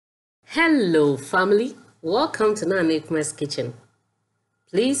Hello family, welcome to Pancakes kitchen.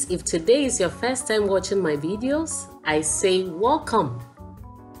 Please, if today is your first time watching my videos, I say welcome.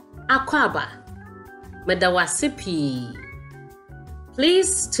 Akwaba, medawasipi.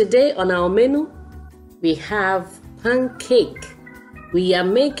 Please, today on our menu, we have pancake. We are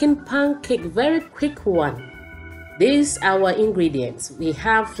making pancake, very quick one. These are our ingredients. We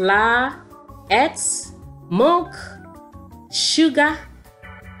have flour, eggs, milk, sugar.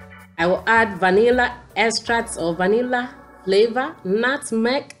 I will add vanilla extracts or vanilla flavor,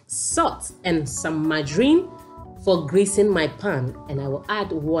 nutmeg, salt, and some margarine for greasing my pan. And I will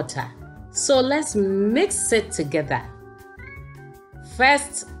add water. So let's mix it together.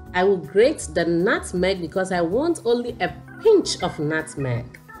 First, I will grate the nutmeg because I want only a pinch of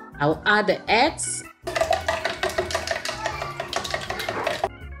nutmeg. I will add the eggs.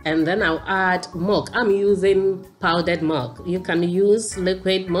 And then I'll add milk. I'm using powdered milk. You can use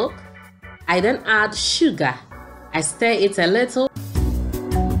liquid milk. I then add sugar. I stir it a little.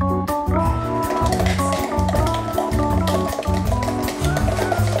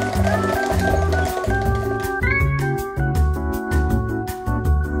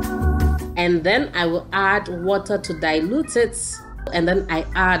 And then I will add water to dilute it. And then I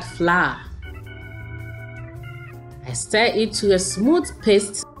add flour. I stir it to a smooth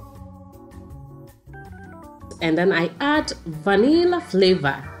paste. And then I add vanilla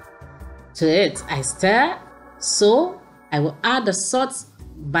flavor to it. I stir, so I will add the salt,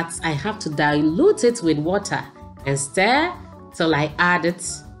 but I have to dilute it with water and stir till I add it.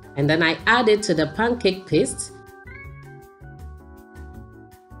 And then I add it to the pancake paste.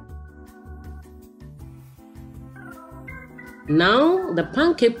 Now the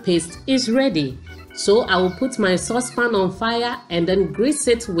pancake paste is ready. So I will put my saucepan on fire and then grease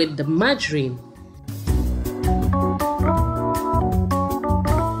it with the margarine.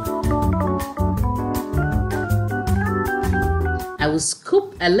 I will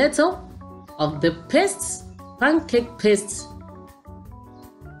scoop a little of the paste, pancake paste,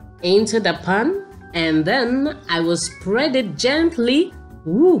 into the pan, and then I will spread it gently.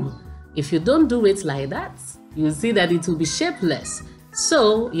 Woo! If you don't do it like that, you'll see that it will be shapeless.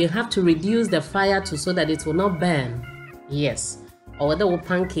 So you have to reduce the fire so that it will not burn. Yes. Or whether we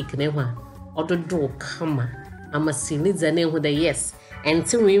pancake never or the dough come. I'm a silly zane with the yes. And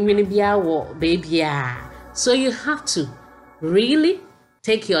to we really be our baby. So you have to really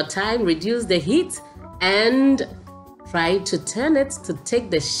take your time, reduce the heat, and try to turn it to take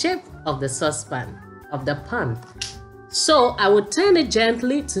the shape of the saucepan, of the pan. So I will turn it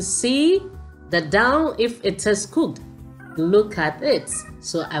gently to see the dough if it is cooked. Look at it.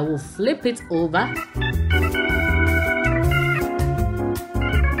 So I will flip it over.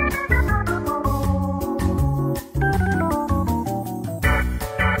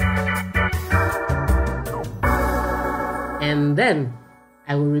 And then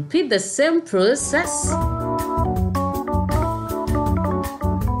I will repeat the same process.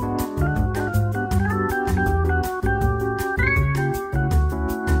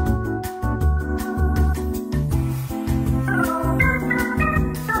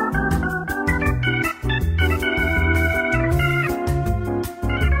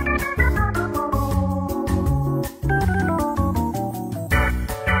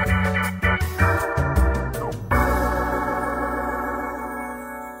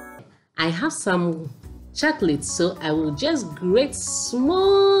 I have some chocolate, so I will just grate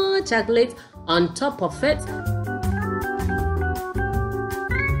small chocolate on top of it.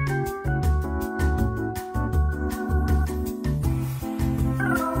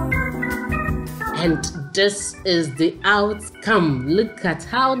 And this is the outcome. Look at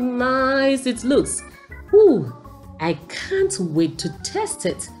how nice it looks. Ooh, I can't wait to test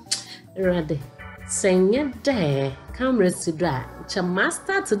it. Ready? Sing it there. Camera to dry.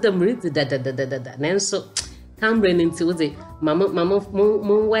 Master to the read da. Nanso camera into the mama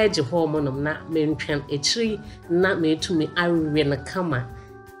mon wedge hormone na mentran a tree na me to me na kama.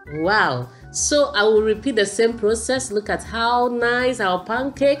 Wow. So I will repeat the same process. Look at how nice our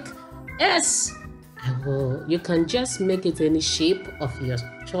pancake is. You can just make it any shape of your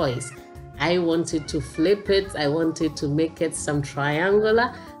choice. I wanted to flip it. I wanted to make it some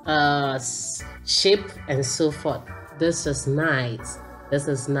triangular shape and so forth. This is nice. This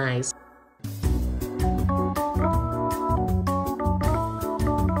is nice.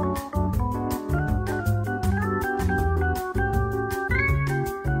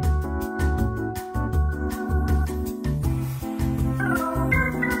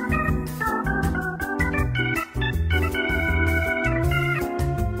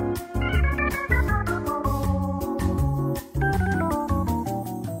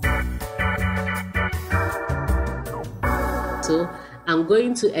 So I'm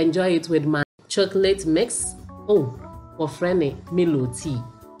going to enjoy it with my chocolate mix. Oh, for friendly Milo tea.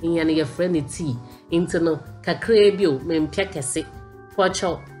 In your friendly tea. Into kakrebio mempekese.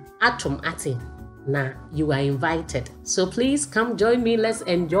 Pocho atom ate. Now you are invited. So please come join me. Let's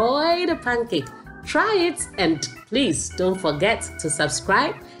enjoy the pancake. Try it and please don't forget to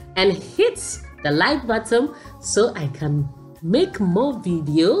subscribe and hit the like button so I can make more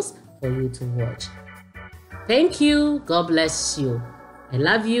videos for you to watch. Thank you. God bless you. I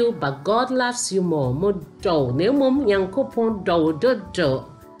love you, but God loves you more.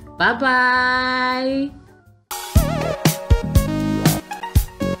 Bye bye.